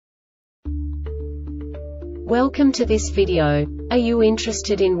Welcome to this video. Are you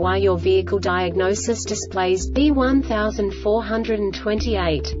interested in why your vehicle diagnosis displays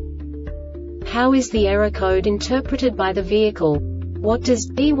B1428? How is the error code interpreted by the vehicle? What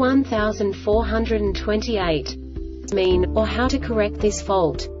does B1428 mean, or how to correct this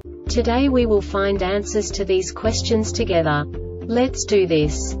fault? Today we will find answers to these questions together. Let's do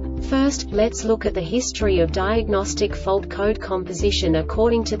this. First, let's look at the history of diagnostic fault code composition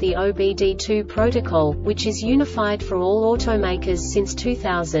according to the OBD2 protocol, which is unified for all automakers since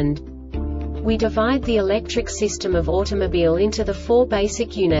 2000. We divide the electric system of automobile into the four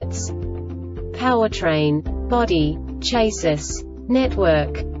basic units: powertrain, body, chassis,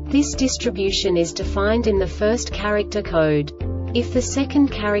 network. This distribution is defined in the first character code. If the second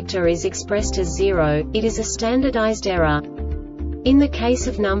character is expressed as 0, it is a standardized error. In the case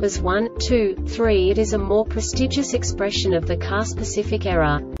of numbers 1, 2, 3, it is a more prestigious expression of the car-specific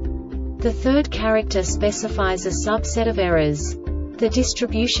error. The third character specifies a subset of errors. The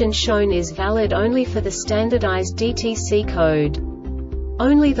distribution shown is valid only for the standardized DTC code.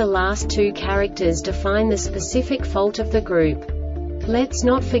 Only the last two characters define the specific fault of the group. Let's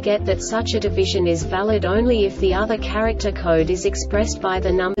not forget that such a division is valid only if the other character code is expressed by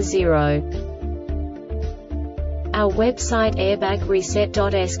the number 0. Our website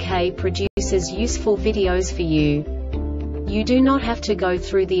airbagreset.sk produces useful videos for you. You do not have to go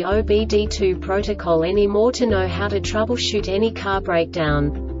through the OBD2 protocol anymore to know how to troubleshoot any car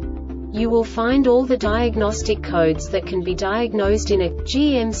breakdown. You will find all the diagnostic codes that can be diagnosed in a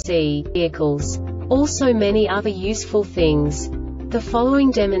GMC vehicles. Also many other useful things. The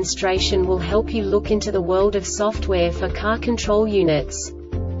following demonstration will help you look into the world of software for car control units.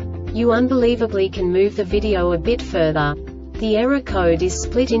 You unbelievably can move the video a bit further. The error code is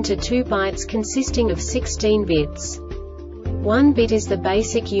split into 2 bytes consisting of 16 bits. 1 bit is the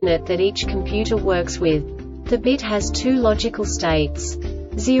basic unit that each computer works with. The bit has 2 logical states: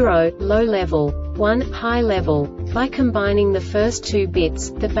 0, low level, 1, high level. By combining the first 2 bits,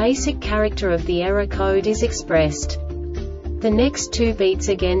 the basic character of the error code is expressed. The next 2 beats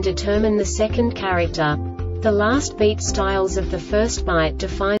again determine the second character. The last beat styles of the first byte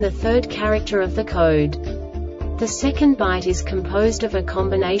define the third character of the code. The second byte is composed of a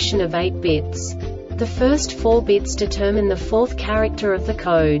combination of 8 bits. The first 4 bits determine the fourth character of the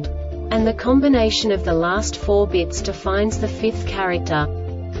code. And the combination of the last 4 bits defines the fifth character.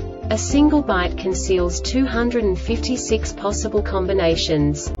 A single byte conceals 256 possible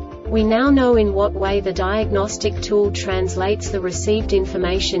combinations. We now know in what way the diagnostic tool translates the received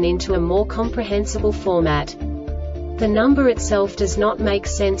information into a more comprehensible format. The number itself does not make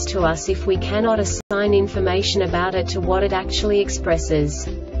sense to us if we cannot assign information about it to what it actually expresses.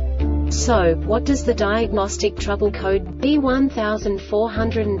 So, what does the diagnostic trouble code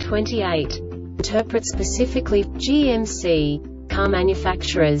B1428 interpret specifically for GMC car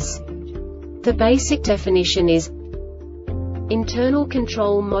manufacturers? The basic definition is internal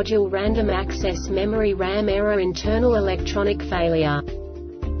control module random access memory RAM error internal electronic failure.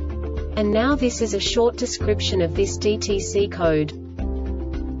 And now this is a short description of this DTC code.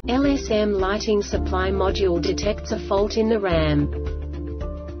 LSM lighting supply module detects a fault in the RAM.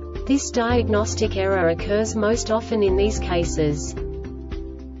 This diagnostic error occurs most often in these cases: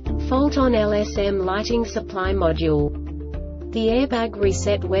 fault on LSM lighting supply module. The Airbag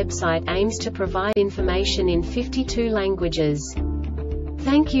Reset website aims to provide information in 52 languages.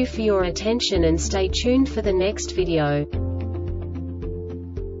 Thank you for your attention and stay tuned for the next video.